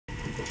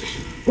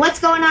What's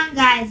going on,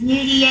 guys?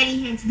 Unity Yeti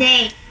here, and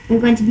today we're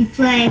going to be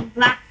playing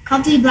Call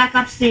of Duty Black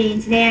Ops 3,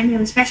 and today I'm here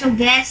with special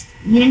guest,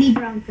 Unity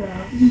Bronco.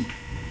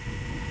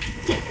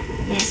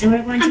 Yeah, so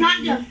we're going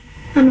to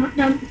I'm not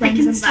done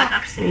playing some Black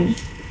Ops 3.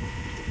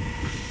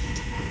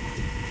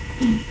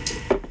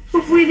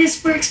 Hopefully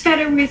this works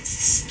better with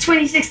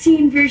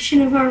 2016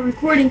 version of our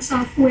recording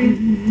software.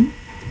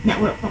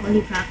 Network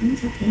quality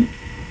problems, okay.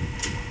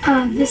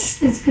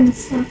 This is gonna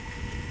suck.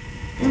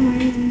 Don't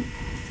worry.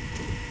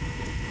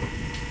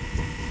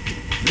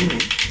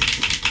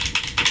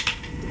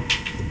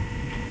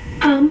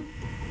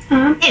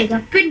 There we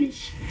go.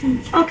 Goodness.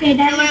 Okay,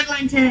 So we're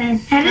going to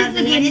is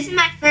the game. This is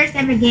my first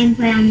ever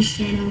gameplay on this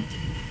channel.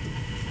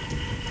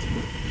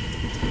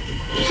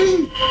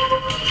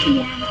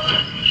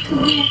 Yeah.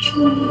 Could we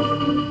actually...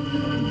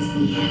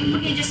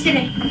 Okay, just hit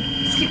it.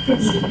 Skip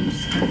this.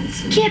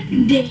 Skip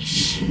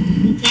this.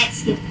 We can't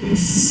skip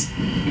this.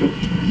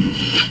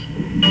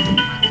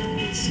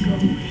 Let's go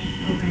away.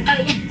 Oh,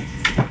 yeah.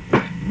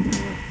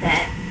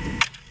 That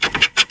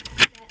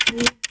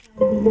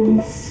would be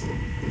nice.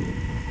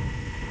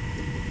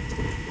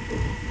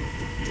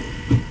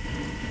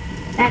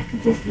 That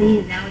could just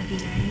leave. That would be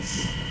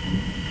nice.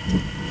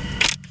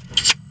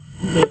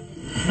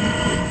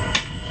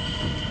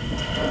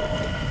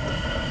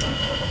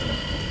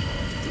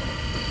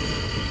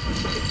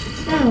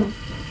 So,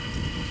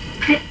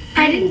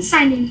 I didn't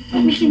sign in,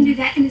 but we can do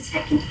that in a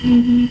second.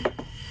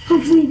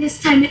 Hopefully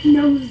this time it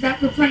knows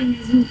that we're playing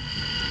as me.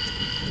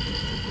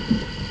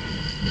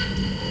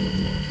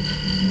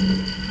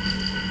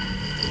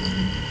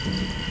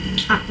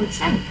 Awkward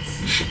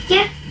silence.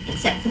 Yeah,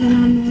 Except for the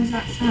lawnmowers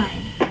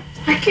outside.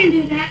 I can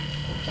do that.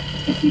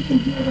 If you can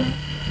hear that.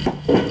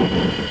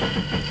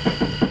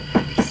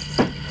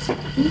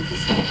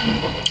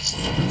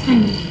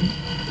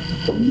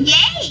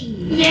 Yay!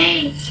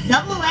 Yay!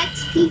 Double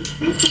XP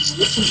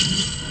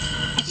freaking.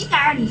 I think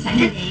I already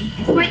signed it.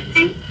 Wait,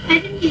 I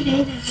didn't get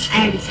A then. I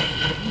already signed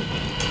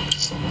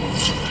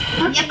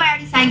it. Yep, I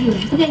already signed you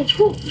in. Okay,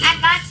 cool. I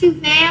got you,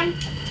 fam.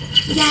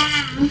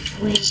 Yeah.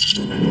 Wait.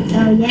 So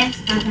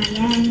yes, Gaga,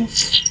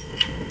 yes.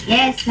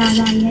 Yes,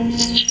 Gaga,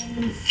 yes.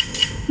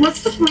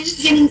 What's the point of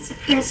getting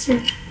suppressor?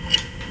 I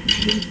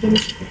didn't get a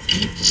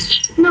suppressor.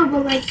 No,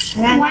 but like,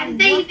 I why got did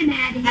they whoop- even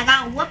add it? I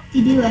got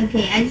whoop-de-doo.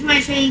 Okay, I just want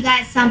to show you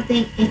guys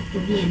something if the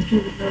BMP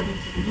would load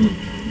into the game.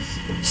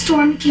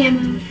 Storm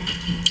camo.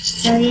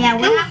 So yeah,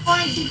 we're not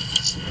going to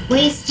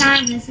waste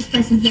time. Let's just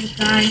play some Hit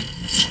Guard.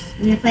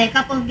 We're gonna play a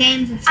couple of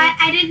games of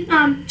I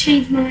didn't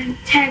change my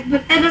tag,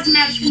 but that doesn't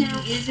matter for now.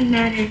 It doesn't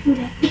matter. Do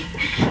that.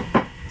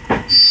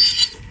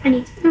 I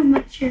need to move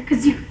my chair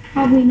because you could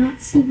probably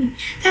not see me.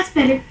 That's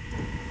better.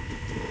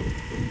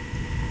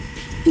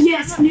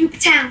 Yes, Nuke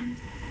Town.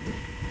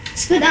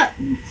 Scoot up.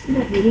 Scoot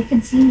up, dude. You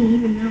can see me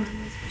even though I wasn't.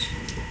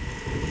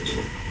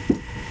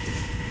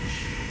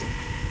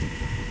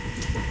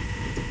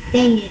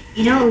 Dang it.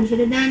 You know what we should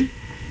have done?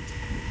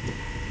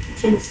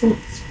 Should have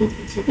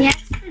speaking to the... Yeah,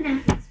 it's for now.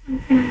 It's fun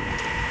for now.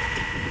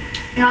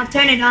 And I'll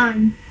turn it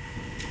on.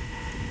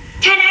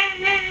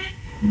 Ta-da!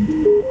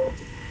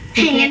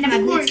 And of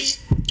course.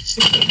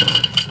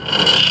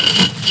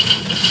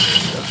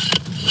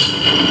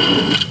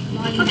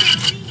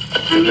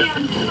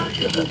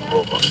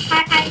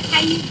 I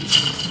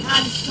use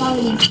I'm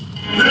slowly.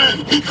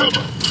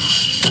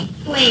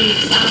 Wait.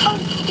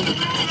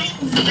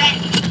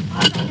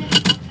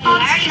 I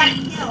already got a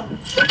kill.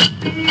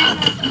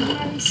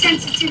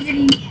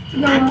 sensitivity to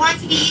go I up want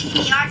to be using the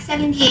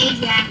R70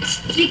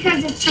 Ajax.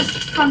 because it's just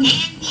fun.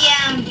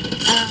 And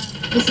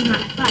this is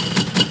not fun.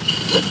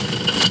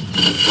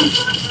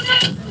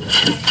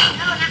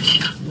 No, not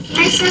I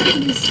suck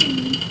at this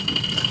thing.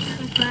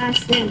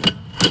 fast. There we go.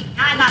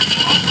 Now I got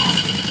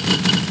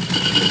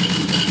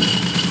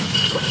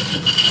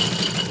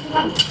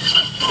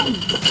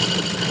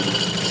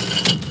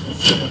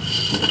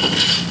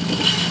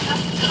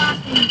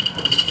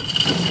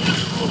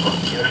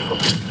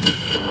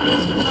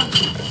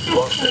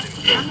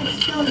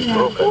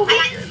Oh,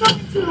 I just got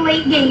into the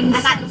late games.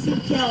 I got 2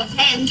 kills.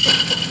 Hey, at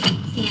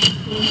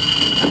least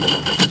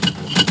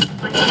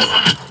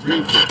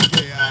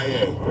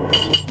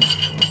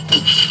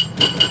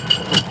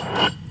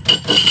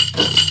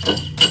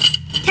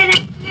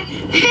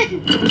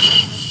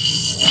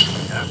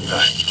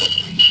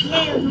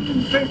yeah, it was only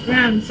the first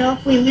round, so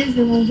if we lose,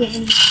 we won't get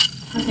any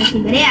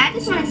content. But yeah, I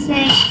just want to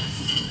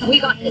say, we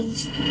got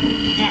this.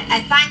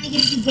 I finally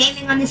get to do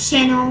gaming on this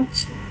channel.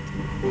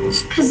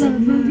 Because of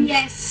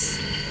OBS.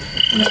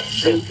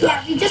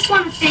 Yeah, we just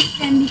want to thank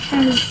them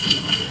because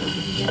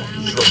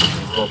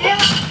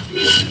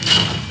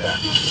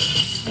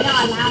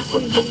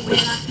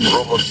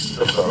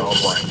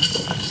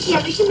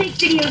yeah, we can make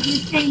videos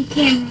with any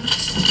camera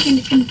in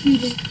the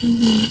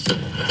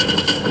computer.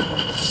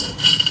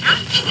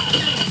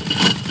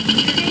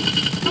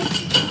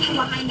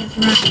 Behind us,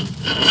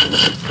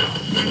 right?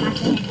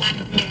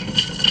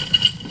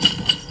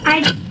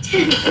 I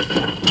did.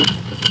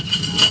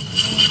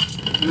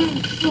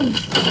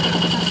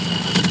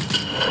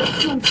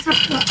 Come on, stop.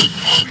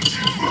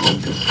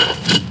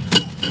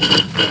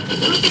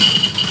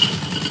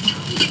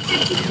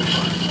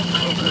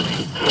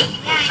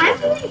 I'm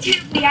doing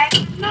terribly.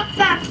 I'm not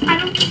that. I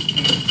don't really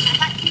care.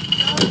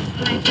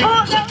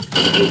 Oh, that was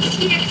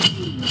HCXP.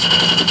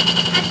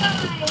 I thought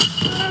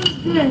I was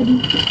good.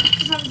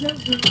 Because I was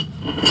over.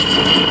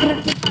 But I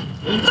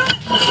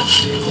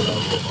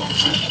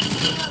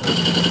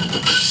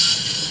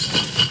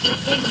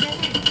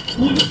think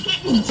you just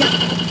can't just jump.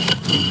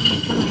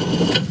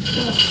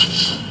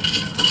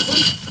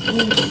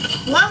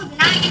 Whoa, the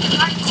knife is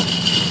hard.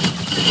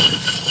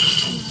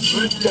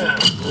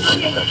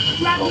 okay,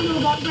 grab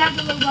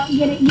the little ball,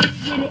 get it.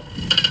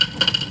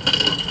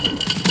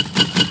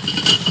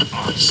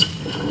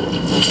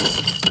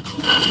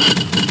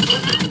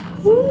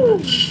 Woo!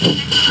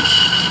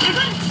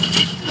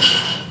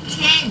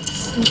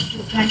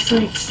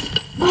 Switch.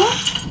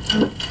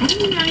 Oh, I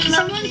didn't know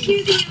someone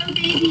cue the oh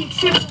baby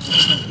triple,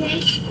 okay?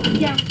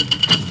 Yeah.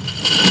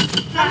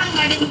 Someone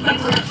I didn't know.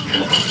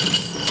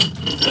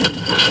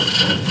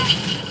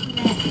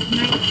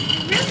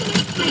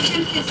 My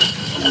tempest.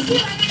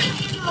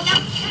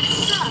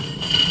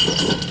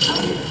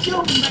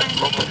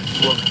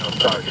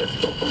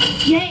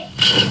 Yay!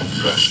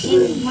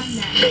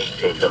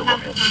 Maintain the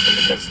momentum in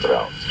the next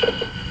round.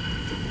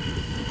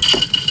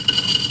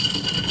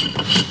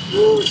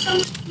 Ooh,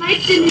 someone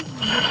sniped in his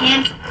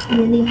And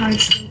really hard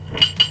scope.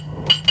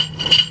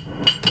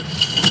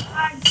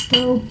 hard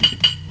scope.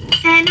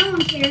 And no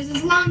one cares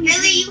as long as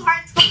Really, you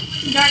hard scope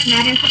with the dark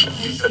matter?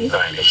 The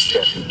time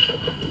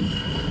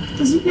extended.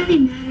 doesn't really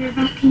matter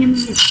about camo.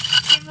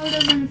 Camo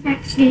doesn't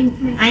affect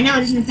gameplay. I know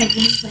it doesn't affect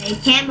gameplay.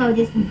 Camo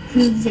just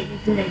proves that you're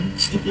good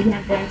if you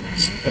have dark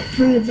matter. It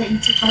proves that you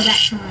took all that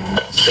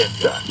time. Set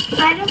time.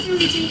 I don't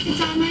really take the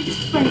time, I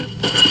just play.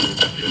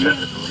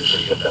 Remember to really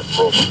hit that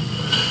robot.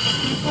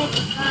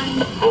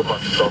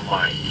 Robots don't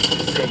mind.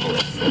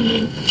 Seamless.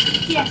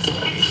 Yes.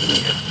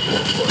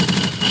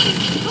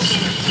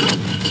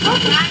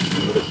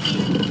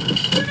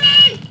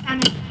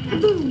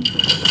 Boom.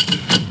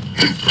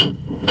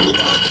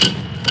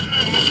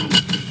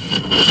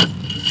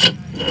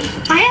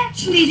 I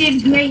actually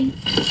did great.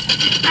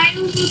 I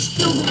almost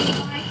killed them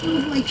all. I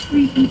killed like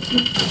 3 people.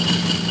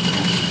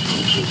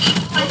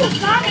 I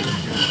got it.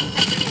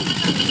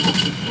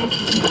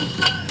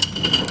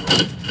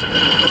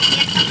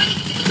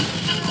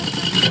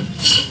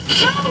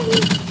 No!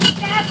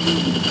 Stab me!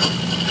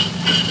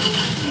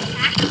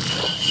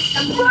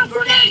 Run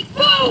grenade!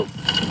 Move!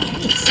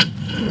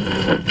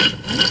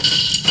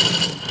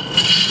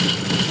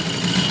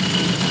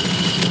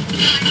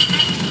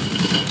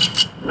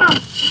 Oh,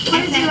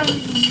 what is your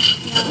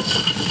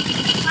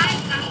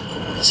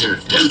Zero.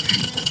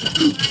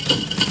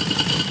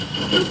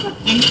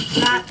 And it's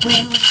not,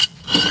 wait, hold on.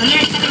 I'm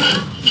gonna tell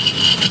you.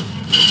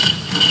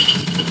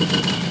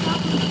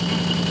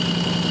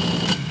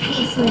 I need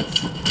to switch.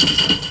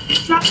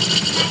 drop?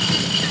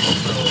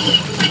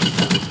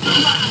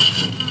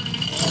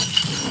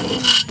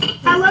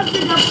 I love the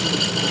double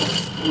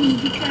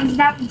because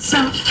that would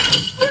suck.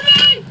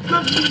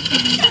 Love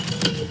defense.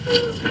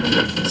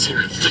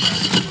 Zero.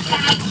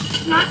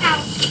 Not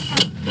out.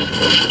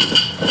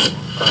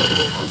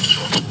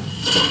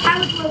 I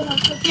would load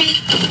up, okay?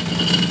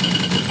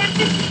 Except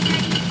this is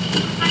ready.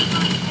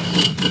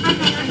 I'm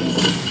not ready.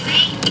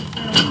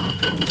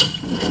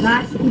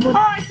 Lots of people. Oh, I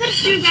could have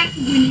threw back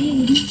the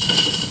grenade.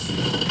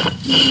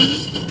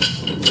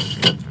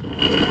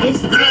 This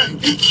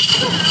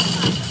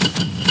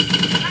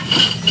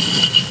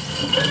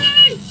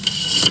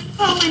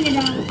Pulling it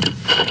out.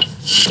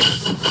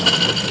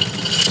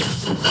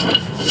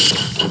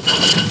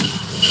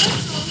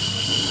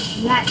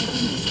 that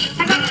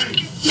I got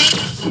this make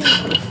too.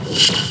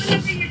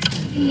 Whenever you're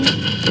talking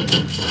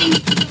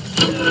it.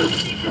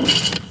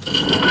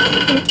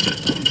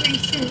 I'm pretty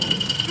sure.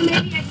 Or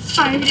maybe I just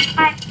fired it. I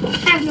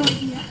have no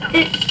idea.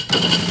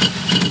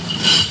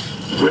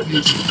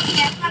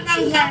 Yeah, that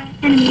was an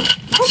enemy.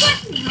 Oh, what?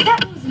 That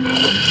was an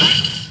enemy.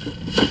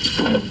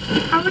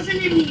 I wasn't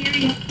in the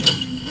area.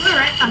 we're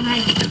right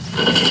behind you.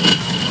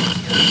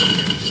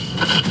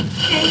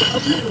 Okay.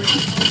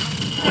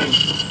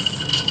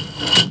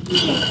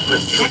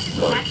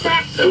 That's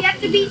that. We have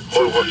to beat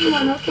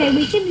 221. Okay,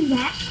 we can do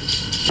that.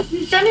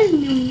 We've done it a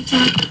million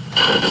times.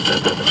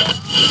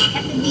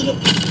 Have to beat it.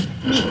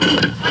 Beat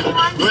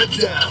 21. Red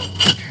down.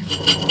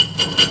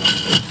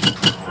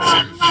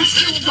 Oh, the last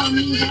kill was on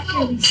me. That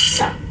really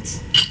sucked.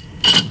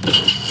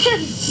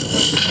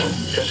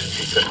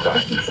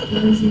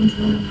 Explosions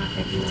going off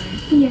everywhere.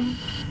 Yeah.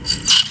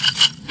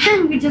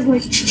 We just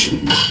like,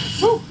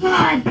 oh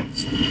god.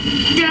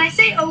 Did I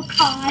say oh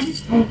god?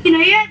 You know,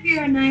 you have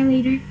your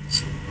annihilator.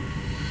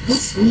 Oh,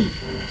 sweet.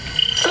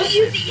 Don't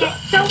use it yet.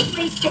 Don't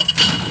waste it.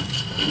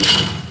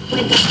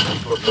 Wait,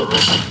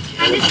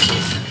 I'm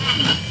just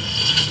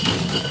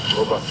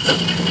Robot.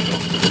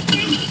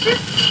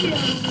 first kill.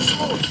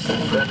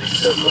 Friendly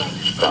server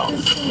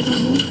found.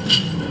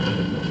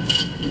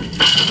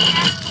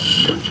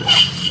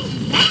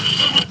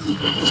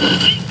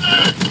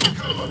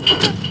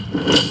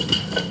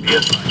 Be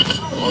advised,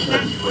 all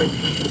that UAV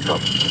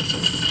incoming.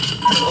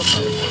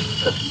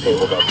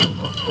 Payload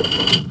upload.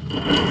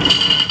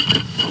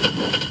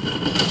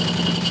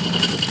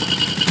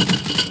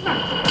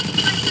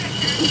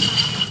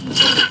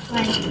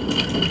 Like,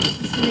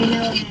 so they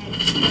know that.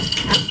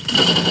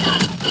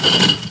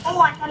 Oh,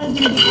 I thought it was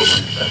gonna be.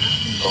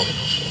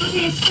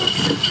 Okay, it's 4.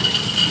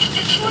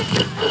 It's 4.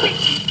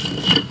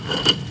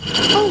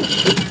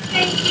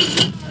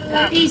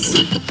 Oh, AC.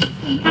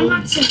 I'm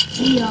not sure.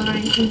 GR,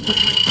 I think it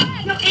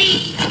No, A.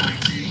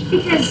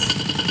 Because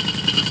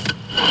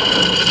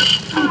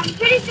I'm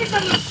pretty sure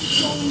someone's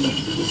controlling it.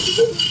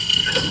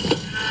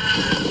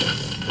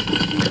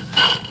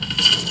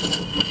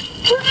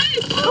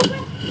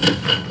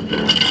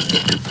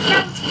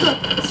 That was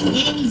cooked.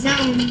 enemy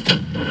zone.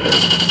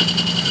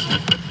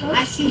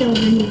 I shoot over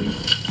here.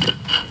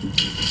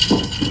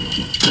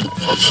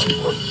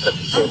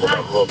 Payload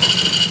upload.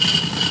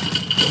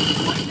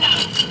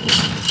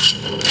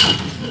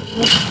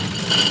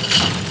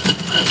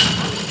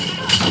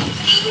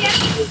 We have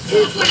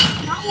 2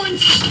 seconds, not 1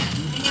 second.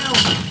 I know.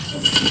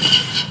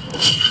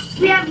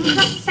 We have a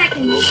couple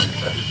seconds.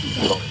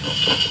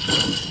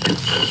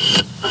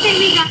 Okay,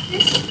 we got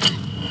this.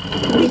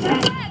 We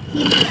gotta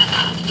keep it.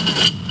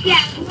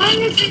 Yeah, as long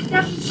as it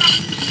doesn't stop.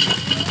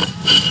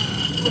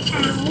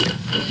 Ow.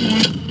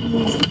 Yeah.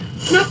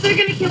 Nope, they're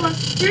gonna kill us.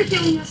 They're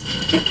killing us.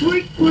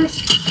 We're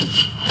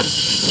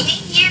Stay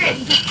near it.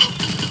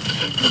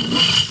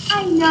 I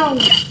know.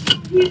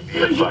 Be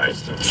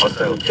advised,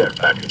 hostile care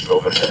package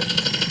overhead.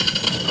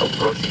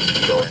 Approaching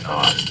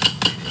DONR.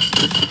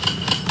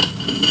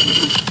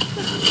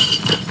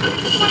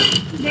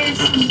 There's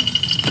some.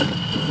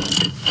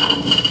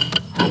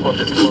 Robot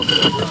is closer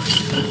than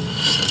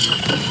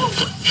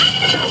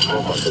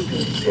robot is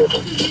being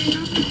disabled.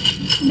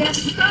 Yes.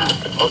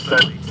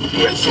 Hostile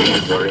CXC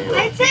is very I low.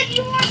 said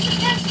you want the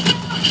best.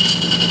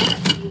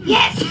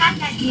 Yes, not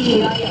that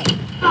dude.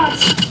 Oh,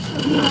 it's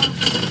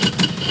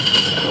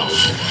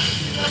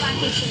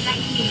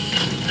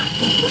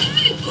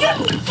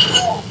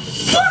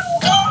so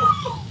good.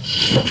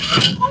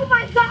 Oh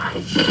my gosh!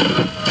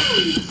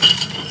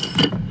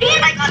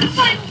 And I got the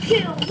final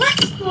kill!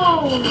 Let's go!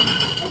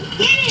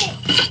 Get it!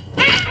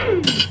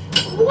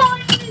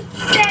 1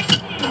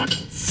 second!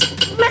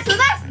 Mess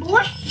with us,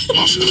 boy!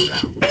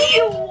 We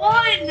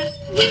won!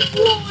 We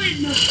won!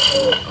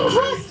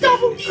 Plus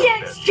double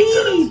EXP!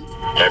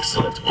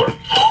 Excellent work.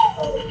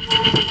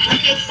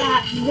 Okay,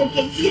 stop.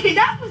 Okay,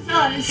 That was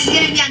us! it's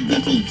gonna be on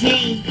DPJ,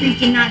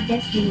 freaking not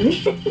Destiny.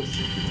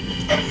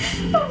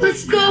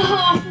 Let's go!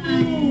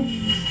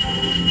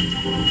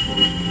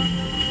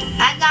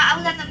 I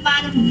was at the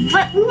bottom,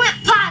 but we went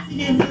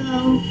positive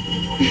though.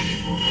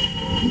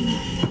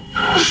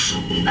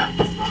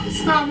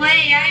 It's no way,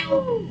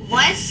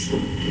 What?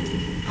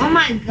 Oh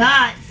my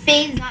god.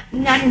 Phase,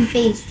 not in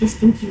phase,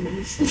 just in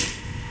humans.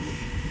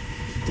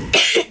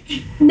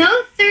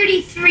 No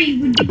 33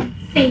 would be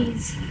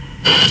phase.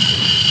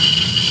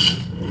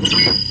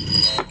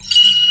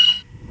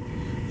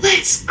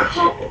 Let's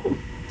go!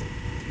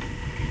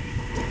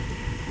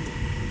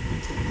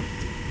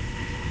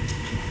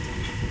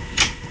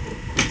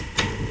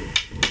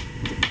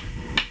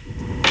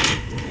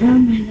 Oh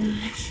my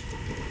gosh.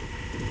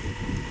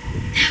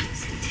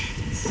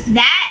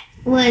 That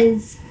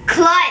was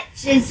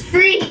clutch. It's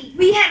free.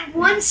 We had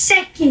 1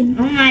 second.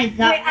 Oh my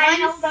god. Wait, I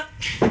held up.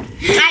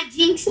 I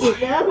jinxed it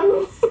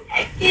though.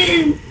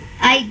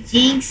 I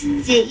jinxed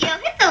it. Yo,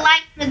 hit the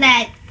like for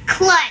that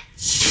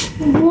clutch.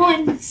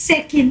 1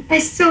 second. I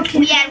still can't.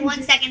 We had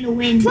 1 second to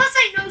win. Plus,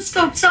 I no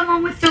scope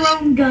someone with their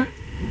own gun.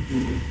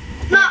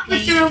 Not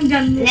with their own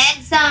gun.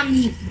 Let's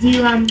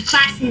do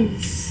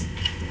classes.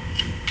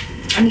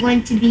 I'm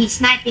going to be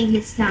sniping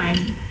this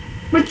time.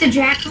 With the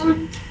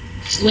Dracon.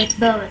 With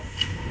both.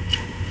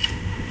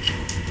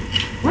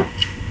 What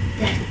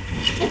the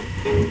heck?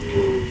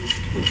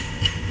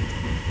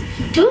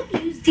 Don't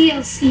use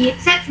DLC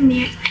except for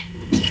me.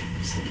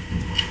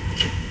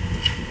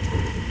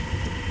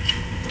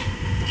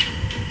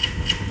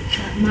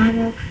 Got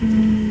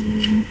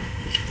monochrome,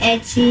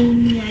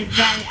 etching.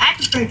 I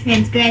prefer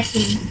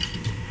transgression.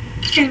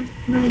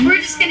 We're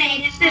just gonna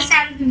edit this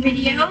out of the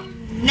video.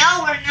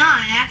 No, we're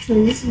not.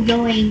 Actually, this is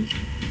going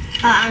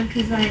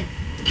because like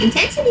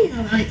intensity is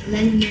like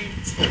legendary.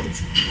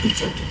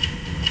 It's okay.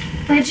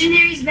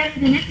 Legendary is better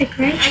than epic,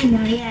 right? I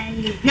know, yeah.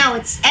 It is. No,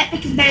 it's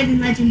epic is better than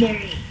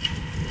legendary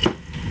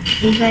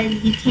because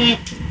you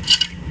can't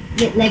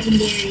get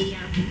legendary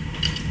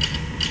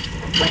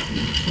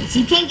weapons.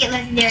 You can't get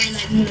legendary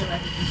like melee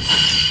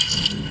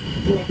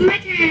weapons. My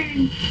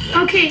turn.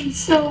 Okay,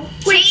 so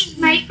wait,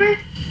 sniper?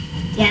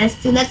 Yeah,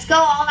 let's go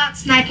all out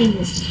sniping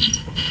this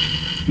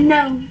one.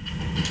 No.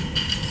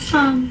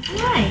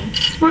 Why?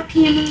 What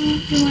camo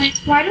do I?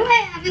 Why do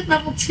I have it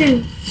level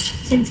 2?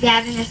 Since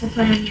Gavin has to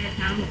play on your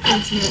account,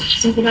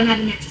 since we don't have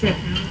an extra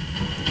account.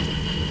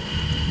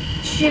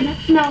 Should I?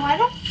 No, I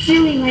don't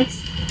really like.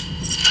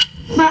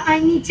 But I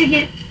need to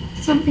get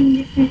something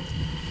different.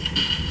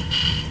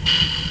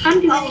 I'm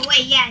doing. Oh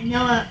wait, yeah,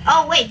 Noah.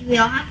 Oh wait, do we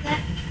all have that?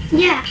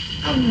 Yeah.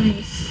 Oh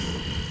nice.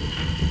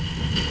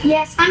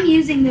 Yes, I'm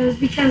using those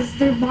because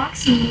they're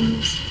boxing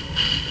ones.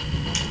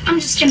 I'm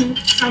just gonna.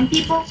 Some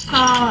people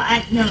call.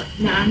 No,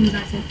 I'm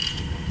about to.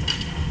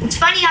 It's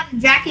funny how the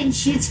Draken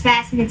shoots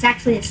fast and it's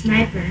actually a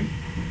sniper.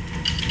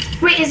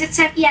 Wait, is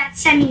it yeah,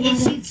 it's semi-auto. It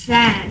shoots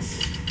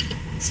fast.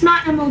 It's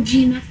not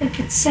MLG, I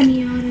think it's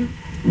semi-auto.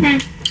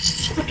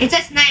 It's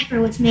a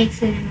sniper, which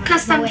makes it MLG.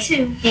 Custom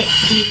 2.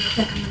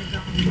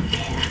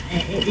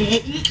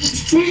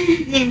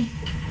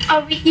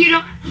 Oh, you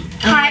don't.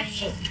 Hi.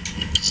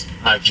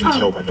 I can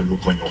tell by the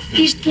look on your You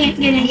face. can't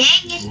get in.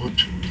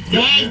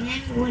 Dang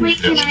it. Wait,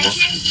 can I?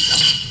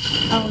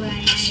 Oh,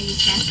 right, I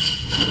used that.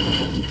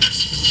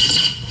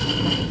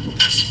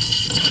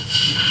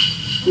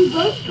 We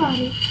both got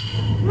it.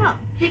 Oh,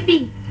 Hit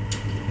me.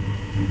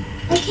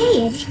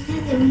 okay, I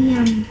didn't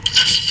know that we,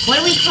 what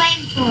do we claim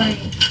for it?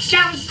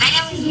 That was. I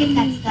know we get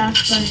that stuff,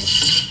 but...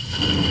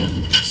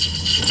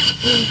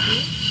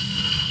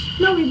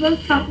 No, we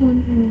both got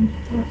one.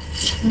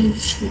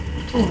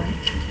 Four.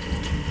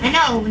 I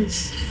know it was...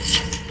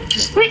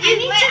 Wait, I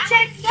need to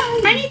check.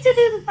 I need to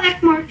do the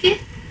black market.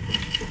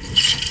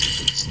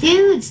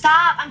 Dude,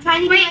 stop. I'm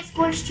trying to get my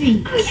score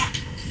streak. Oh, yeah.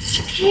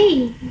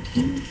 Hey.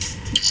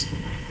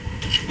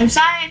 I'm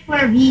sorry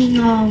for being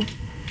all,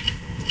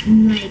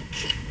 like,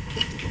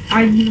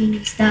 arguing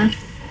and stuff.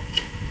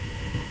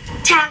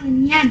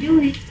 Talon, yeah, do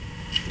it.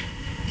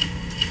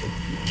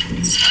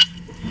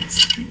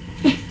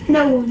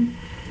 No one.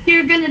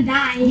 You're gonna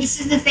die. This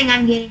is the thing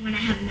I'm getting when I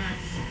have enough.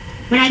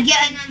 When I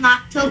get an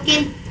unlock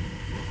token,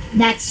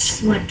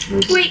 that's what we're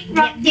doing. Wait,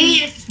 Rob, do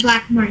this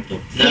black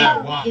market.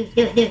 Yeah, do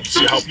it.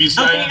 See how peace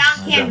I Open am? it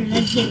on camera.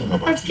 Let's get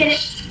it. Let's get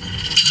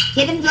it.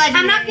 Get him blood.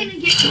 I'm not gonna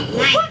get.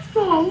 Nice. Let's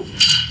go.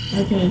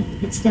 Okay,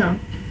 it's still.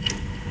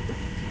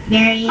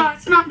 Very. Oh,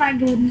 it's not that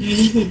good. Yeah,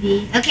 you could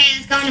be. Okay,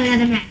 let's go into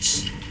another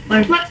match.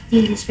 Or What?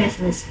 do the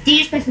specialist. Do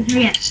your specialist,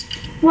 hurry up.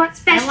 What I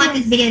special? don't want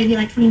this video to be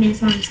like 20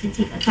 minutes long. It's gonna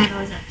take like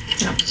 $5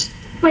 up. So,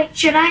 Wait,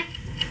 should I?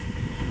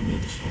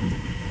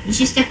 you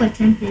should stick with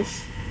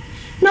Tempest.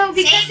 No,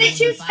 because Save it it.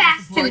 shoots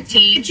faster.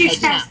 It shoots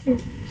faster.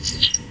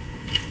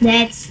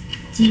 Let's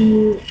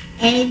do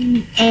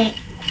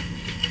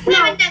we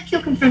haven't done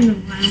kill confirmed in a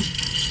while.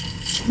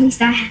 At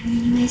least I have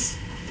anyways.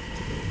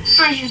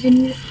 I haven't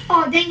either.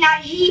 Oh, dang,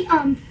 he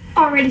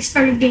already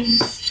started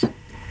games.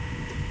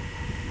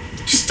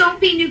 Just don't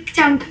be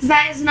Nuketown, because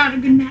that is not a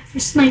good map for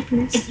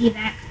snipers. It's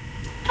evac.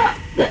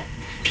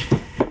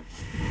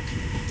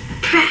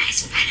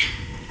 Prize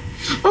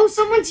fighter. Oh,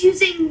 someone's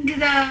using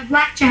the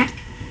blackjack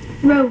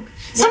rogue.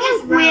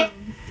 Someone quit.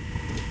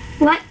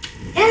 What?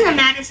 It doesn't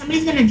matter.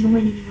 Somebody's gonna join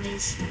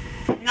anyways.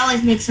 It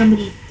always makes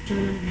somebody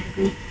join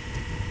automatically.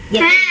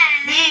 Yep.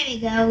 There we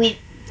go. Wait.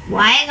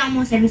 Why is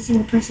almost every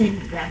single person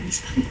grab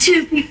these?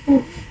 2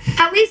 people.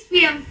 At least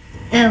we have.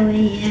 Oh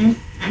wait, yeah.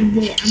 I'm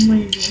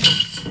one of this.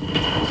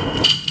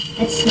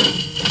 That's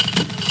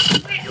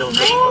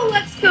Oh,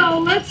 let's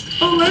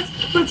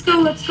go.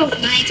 Let's go.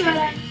 Nice.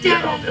 Da-da,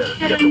 Get out there,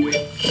 get away.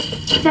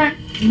 da-da.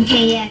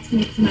 okay. Yeah, it's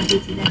connected to my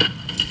Bluetooth.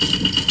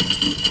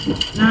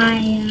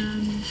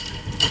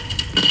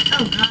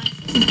 Oh gosh,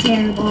 this is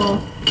terrible.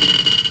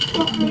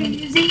 What are we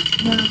using?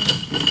 No.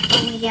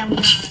 Oh wait, yeah, we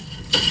are.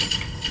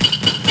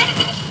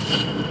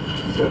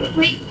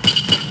 Wait.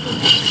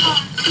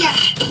 Yeah.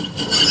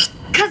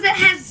 Because it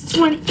has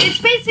 20.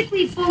 It's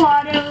basically full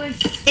auto.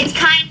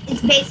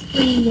 It's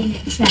basically an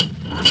extra.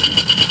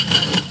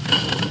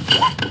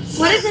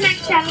 What is the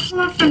next Shadow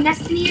Claw from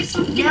Destiny or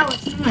something? No,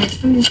 it's not. It's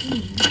from the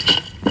game.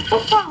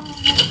 Oh.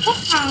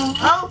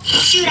 Oh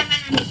shoot, I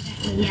might not miss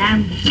that. Well,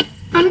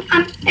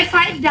 yeah, If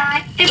I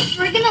die, if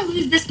we're gonna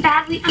lose this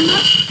badly, I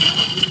don't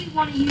really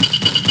want to use.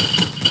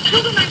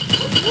 Look at my.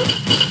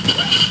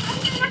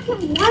 I'm not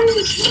one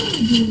kill,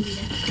 dude.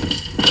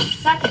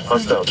 Suck it.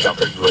 Hostile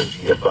counter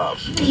UAV above.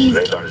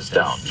 Radar is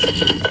down.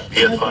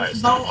 Be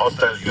advised,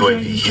 hostile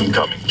UAV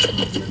incoming.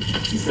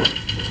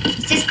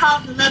 It's just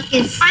called the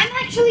Locust. I'm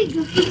actually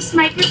good for the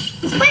sniper.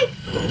 Let's play.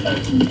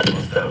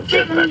 Hostile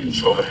care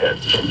package overhead.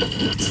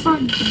 It's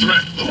fun.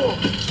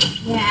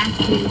 Yeah,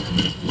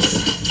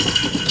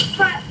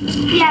 But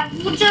yeah,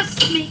 we'll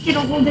just make it a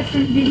whole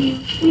different video.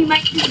 We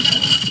might do double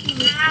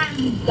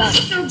upload.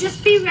 So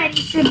just be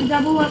ready for the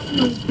double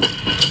upload.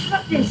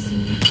 Cut this.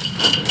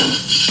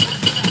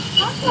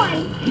 Not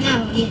one.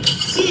 no, yeah.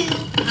 2.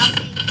 I'll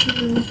take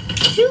 2.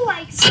 2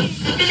 likes in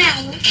an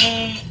hour.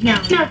 No.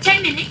 No,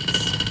 10 minutes.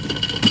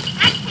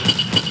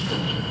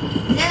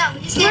 No,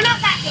 we're not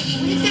that big.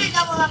 We're just gonna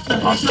double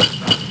upload. Hostile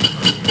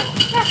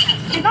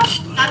I got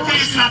one. Stop trying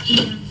to copy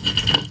them.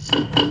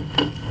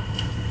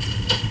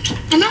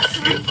 I'm not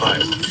trying.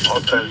 advised,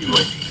 hostile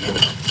UAV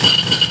incoming.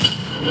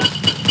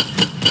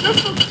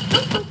 Let's go.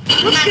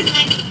 I'm not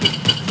sniping.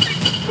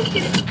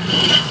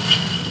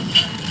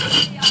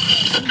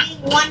 I'm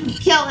getting 1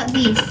 kill at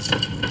least.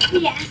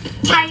 Yeah.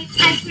 I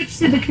switched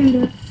to the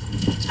Kuda.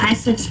 I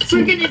switched to.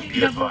 We're gonna do Be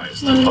double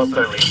advised, upload.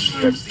 hostile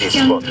HCXD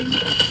spotted.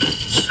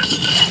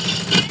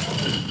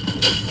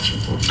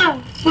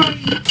 Oh, sorry.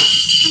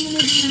 I'm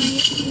gonna deny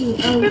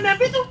it.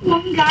 Remember the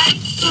one guy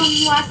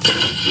last time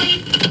we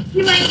played?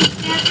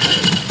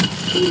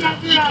 He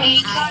never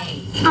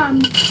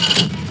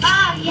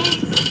Oh, yes.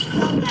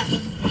 Love that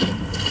one.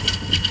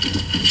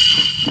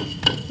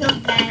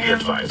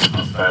 advised,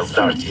 hostile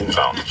dart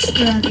inbound.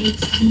 Scrub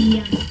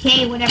HD,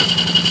 okay, whatever.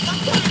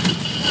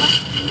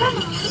 Come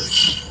on.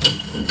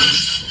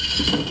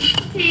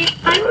 Okay,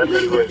 I'm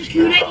good with the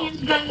Kuda and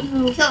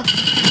Gung-Ho. Kill.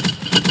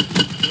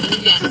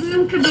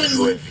 Kaboom, kaboom.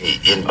 UAV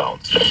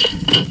inbound.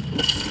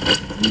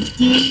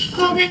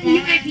 Call in the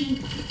UAV.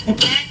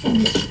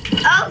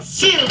 Oh,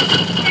 shoot.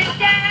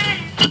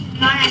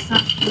 I saw.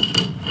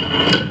 I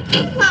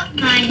love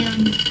my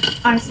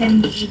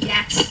R70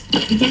 Ajax.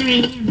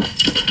 Regenerating ammo.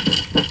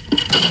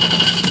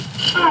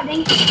 Oh,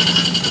 thank you.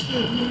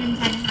 Shoot, you're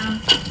inside the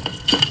house.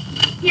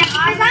 Yeah,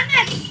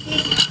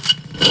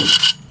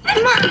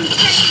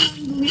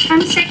 because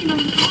I'm second on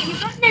the call. Have you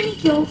gotten any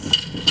kills?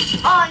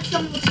 Oh, it's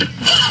someone with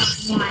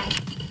why?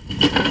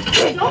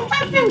 Don't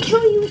let them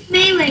kill you with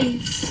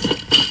melees.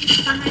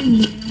 Behind me.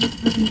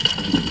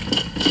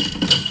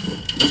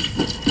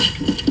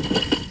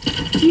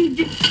 You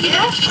do.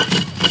 Yeah?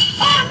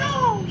 Oh no!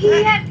 He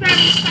had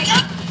gravity spike.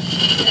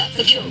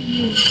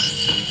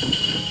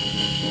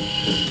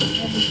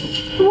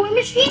 The war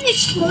machine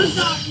explodes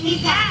on me.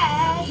 I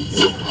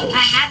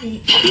have it.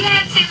 You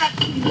have to say that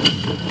to me.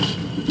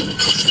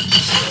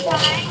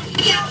 Hostile I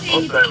killed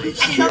somebody with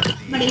it.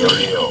 I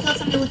killed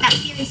somebody with that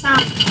Fury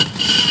sound.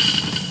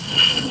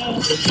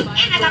 Okay.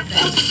 And I got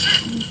killed.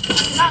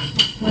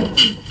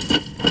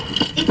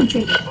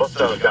 Infiltrated.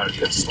 Hostile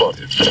Guardian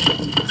spotted. Is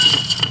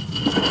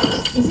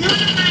it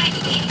one of my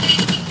favorites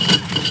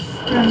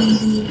from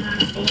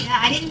the beta? I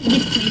didn't get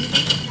to play the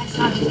beta, but I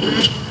saw the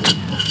map.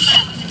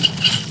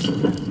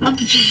 Of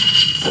the team.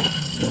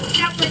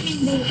 That we're in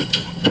beta.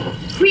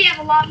 We have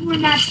a lot more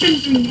maps than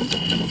 3 now.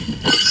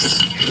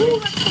 Ooh,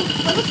 let's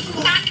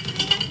go.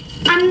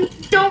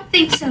 Don't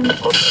think so. No,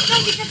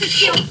 Hostile because it's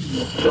DLC.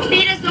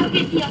 Betas don't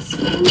get DLC.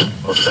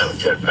 Hostile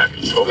care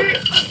package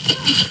overhead.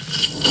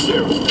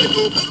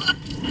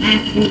 I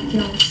have 3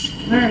 kills.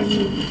 Where are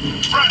you?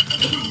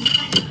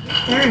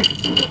 Third.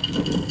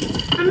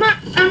 I'm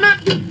not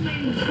doing my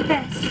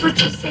best. Let's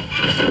just say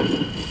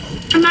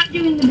I'm not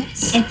doing the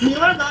best. If we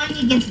were going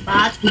against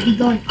bots, we'd be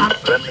going up.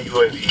 Friendly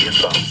UAV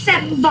inbound.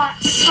 Except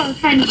bots are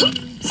kind of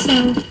weird,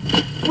 so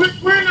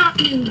we're not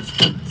new.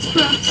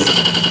 Screw us.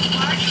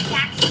 Guardian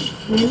taxi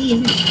really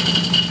isn't.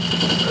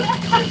 Oh, that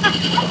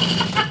sounds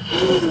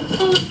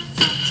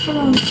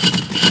slow.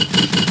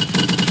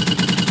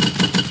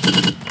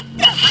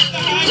 What the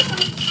heck?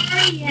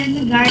 And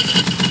the guard.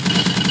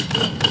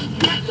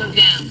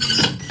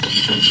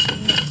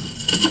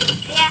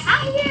 Yeah, how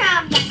are you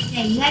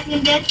today? You guys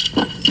doing good?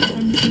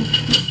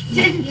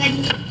 You guys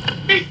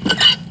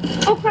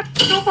Oh crap!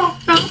 Don't fall!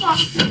 Don't fall!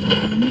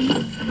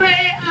 But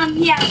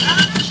yeah.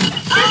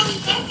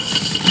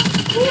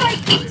 Ooh, I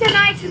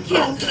denied to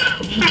kill.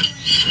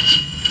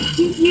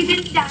 You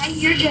didn't die.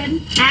 You're good.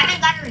 I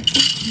haven't got a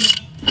repeat yet.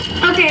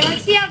 Okay,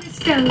 let's see how this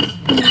goes.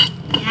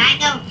 Yeah, I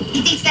know.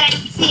 He thinks that I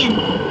don't see him.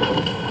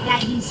 Yeah, I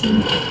do see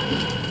him.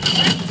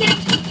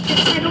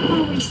 I don't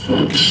want to waste it.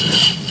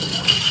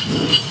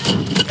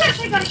 Yes,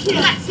 I got a kill.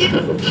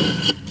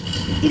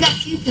 You got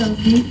 2 kills,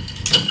 dude.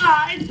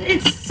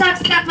 It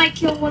sucks that my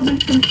kill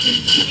wasn't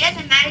complete. It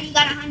doesn't matter, you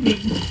got 100.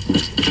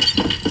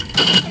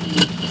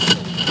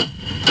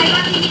 I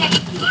got the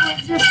XP.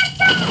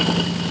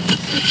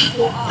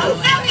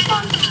 That was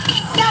awesome.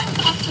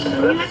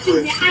 You have to.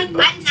 I'm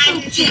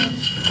neither too.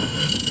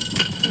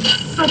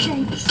 Okay.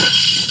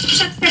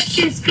 Sucks that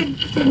cheers couldn't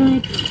deny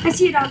it. I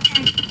see a dog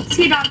tag.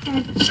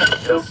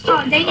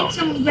 Oh, they need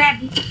someone to grab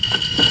it.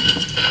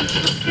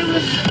 It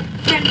was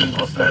friendly.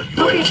 Hostile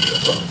Okay. UAV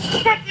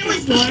inbound. It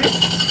was yours.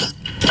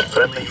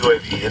 Friendly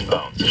UAV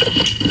inbound.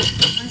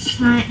 Last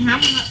time, how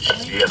much?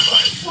 Be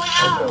advised.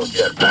 Hostile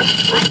care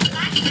package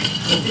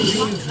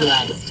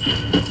overhead.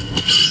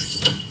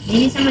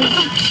 Maybe somebody.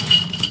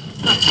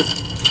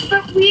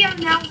 But we are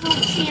now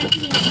world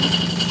champions.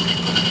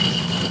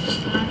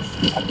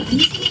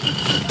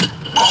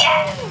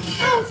 Yeah!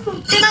 That was cool.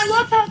 And I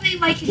love how they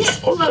like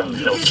explode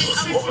because it's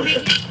such a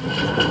big.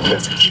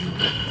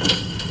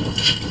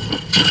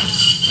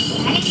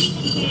 I didn't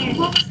even care.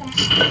 What was that?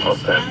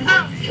 Hostile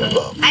UAV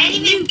inbound. I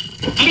didn't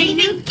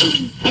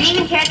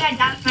even care that I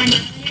got my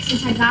number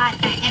since I got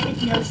that epic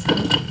no scope.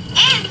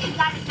 And we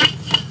got a nice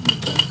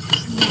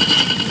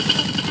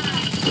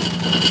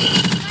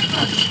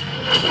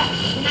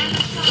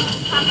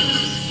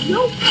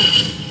Nope.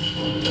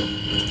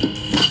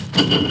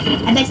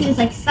 I bet she was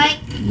like, psych,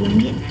 you didn't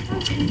get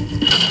that.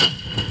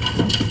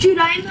 Dude,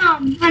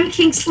 I'm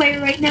Kingslayer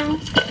right now.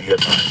 Be advised.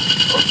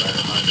 Hostile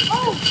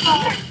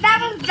hunter.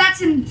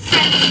 That's in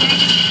friendly,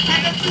 right?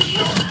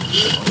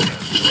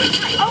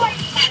 Oh,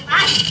 that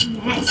last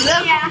match.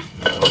 Yeah.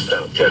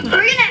 Hostile care We're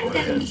package gonna end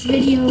overhead. this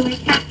video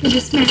like after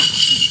this match.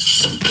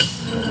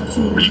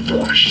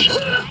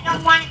 I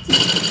don't want it to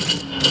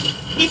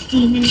be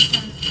 15 minutes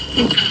of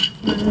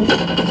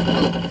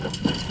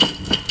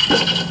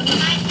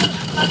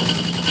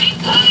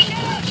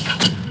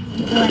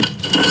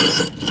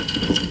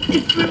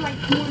If we're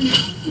like more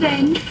now,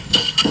 then.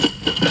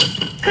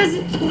 Because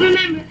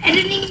remember,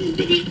 editing the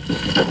video.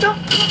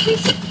 We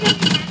should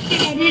really have to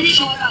edit it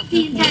the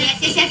entire.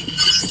 Yes.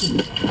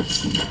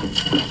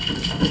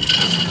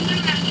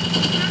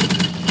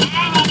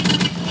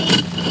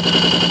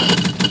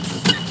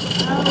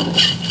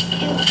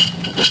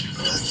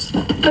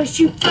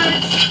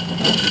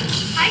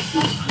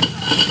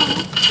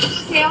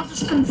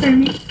 Just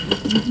confirming.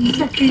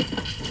 Okay.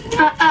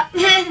 I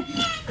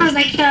was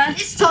like,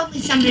 This is totally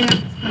somebody else.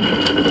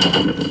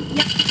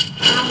 Yep.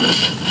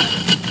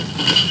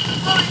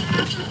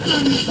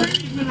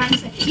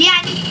 Yeah,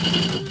 I need.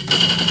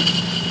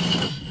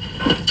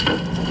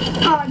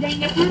 Oh,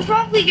 dang it. We're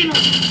probably gonna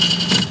win.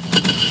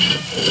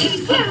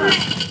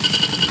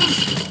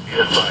 Be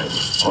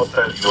advised,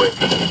 hostile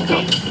UAV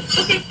incoming.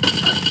 Okay.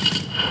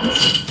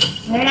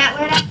 Where that?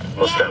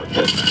 Hostile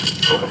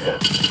jetpack. Go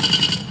ahead.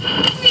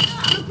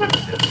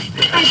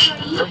 I saw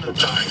you. From the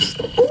ties.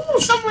 Ooh,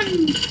 someone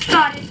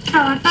got it.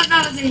 Oh, I thought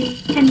that was a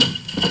 10.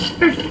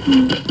 Perfect.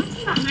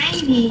 What's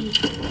behind me?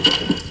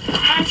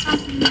 I saw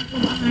something go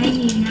behind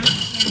me and now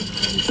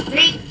it's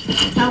great.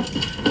 Help.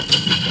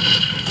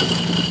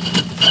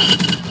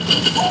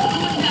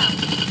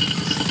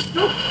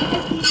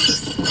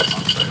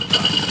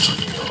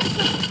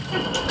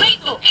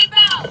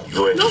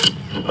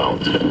 UAV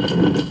inbound.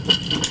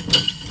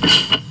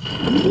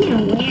 I'm being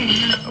aware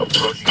now.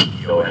 Approaching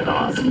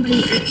UNR.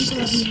 Somebody, Finish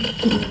people this.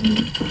 have me.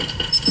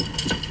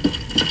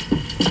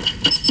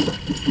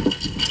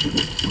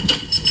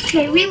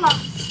 Okay, we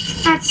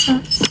lost. That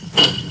sucks.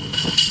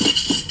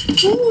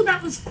 Ooh,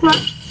 that was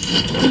clutch.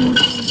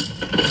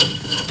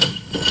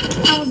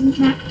 That wasn't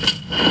that.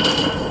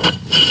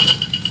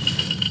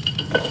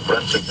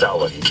 Friend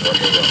fatality.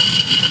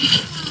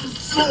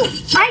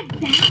 I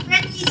bad.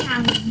 Friendly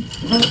talent.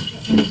 Oh, the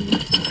enemy.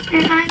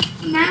 And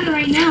I'm mad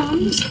right now. I'm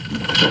just.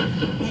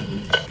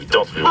 We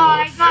don't Oh,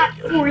 I reward got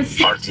failure. fourth.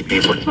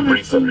 RTB for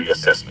debrief and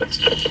reassessment.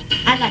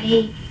 I got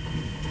 8.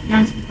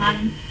 Down to the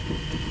bottom.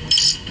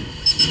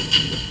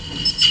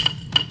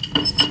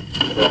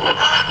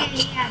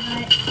 Okay, yeah,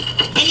 but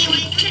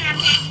anyways, we're gonna have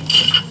to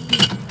end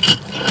this.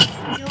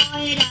 If you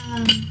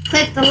enjoyed,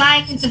 click the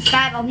like and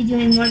subscribe. I'll be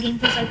doing more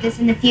gameplays like this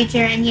in the future,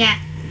 and yeah.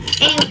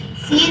 Anyways,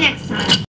 see you next time.